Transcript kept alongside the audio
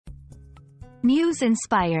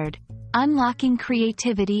Muse-Inspired, unlocking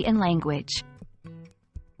creativity in language.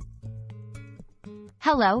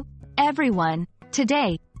 Hello, everyone.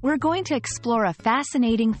 Today, we're going to explore a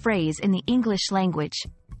fascinating phrase in the English language,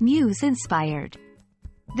 Muse-Inspired.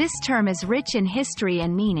 This term is rich in history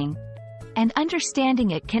and meaning, and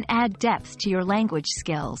understanding it can add depth to your language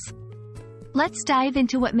skills. Let's dive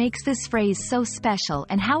into what makes this phrase so special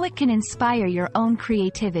and how it can inspire your own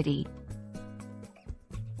creativity.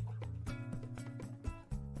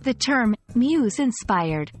 The term,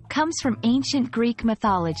 Muse-Inspired, comes from ancient Greek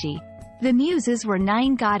mythology. The Muses were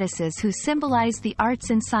 9 goddesses who symbolized the arts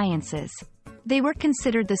and sciences. They were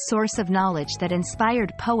considered the source of knowledge that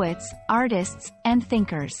inspired poets, artists, and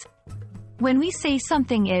thinkers. When we say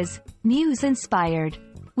something is Muse-Inspired,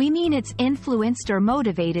 we mean it's influenced or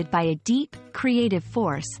motivated by a deep, creative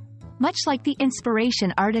force, much like the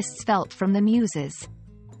inspiration artists felt from the Muses.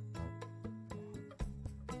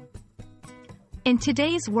 In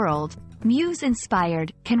today's world,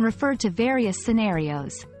 Muse-Inspired can refer to various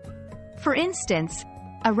scenarios. For instance,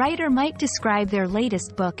 a writer might describe their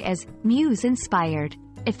latest book as Muse-Inspired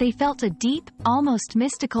if they felt a deep, almost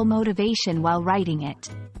mystical motivation while writing it.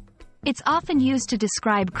 It's often used to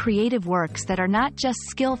describe creative works that are not just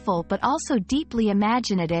skillful but also deeply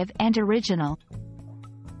imaginative and original.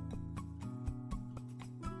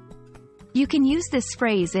 You can use this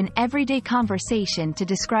phrase in everyday conversation to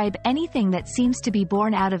describe anything that seems to be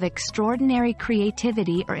born out of extraordinary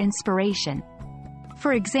creativity or inspiration.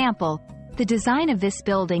 For example, the design of this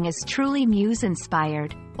building is truly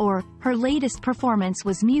Muse-Inspired, or her latest performance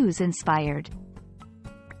was Muse-Inspired.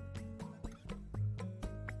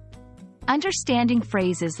 Understanding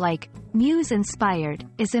phrases like Muse-Inspired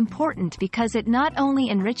is important because it not only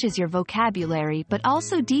enriches your vocabulary but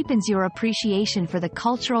also deepens your appreciation for the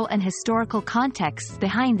cultural and historical contexts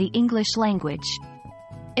behind the English language.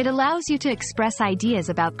 It allows you to express ideas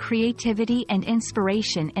about creativity and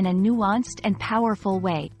inspiration in a nuanced and powerful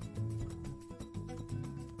way.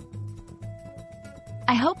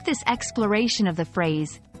 I hope this exploration of the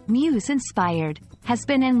phrase, Muse-Inspired, has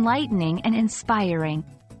been enlightening and inspiring.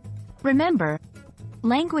 Remember,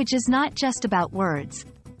 language is not just about words,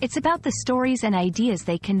 it's about the stories and ideas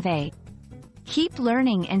they convey. Keep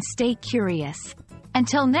learning and stay curious.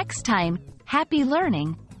 Until next time, happy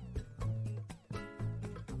learning!